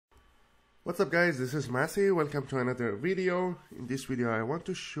What's up guys, this is Masi. Welcome to another video. In this video I want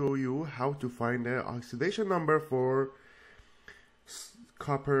to show you how to find the oxidation number for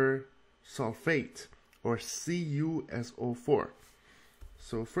copper sulfate or CuSO4.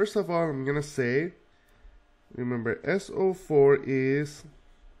 So first of all I'm gonna say, remember SO4 is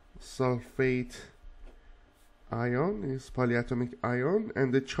sulfate ion, is polyatomic ion,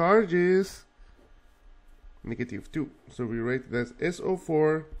 and the charge is -2. So we write it as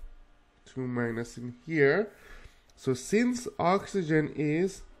SO4 2 minus in here. So since oxygen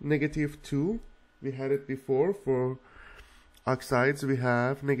is -2, we had it before for oxides we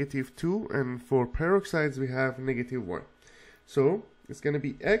have -2, and for peroxides we have -1. So it's going to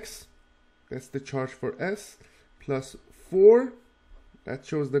be X, that's the charge for S, plus 4, that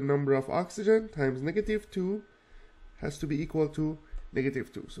shows the number of oxygen, times -2 has to be equal to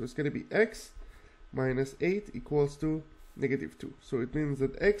 -2. So it's going to be X minus 8 equals to -2. So it means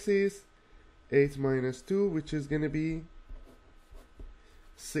that X is 8 minus 2, which is going to be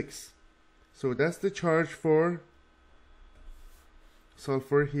 6. So that's the charge for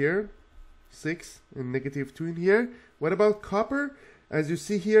sulfur here, 6, and -2 in here. What about copper? As you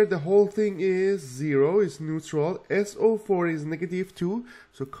see here, the whole thing is 0, is neutral. SO4 is -2,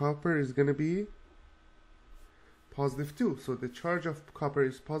 so copper is going to be +2. So the charge of copper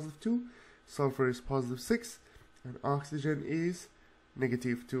is +2, sulfur is +6, and oxygen is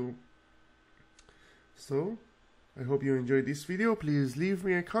 -2. So, I hope you enjoyed this video. Please leave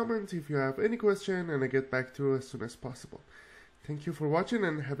me a comment if you have any question and I get back to you as soon as possible. Thank you for watching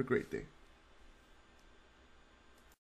and have a great day.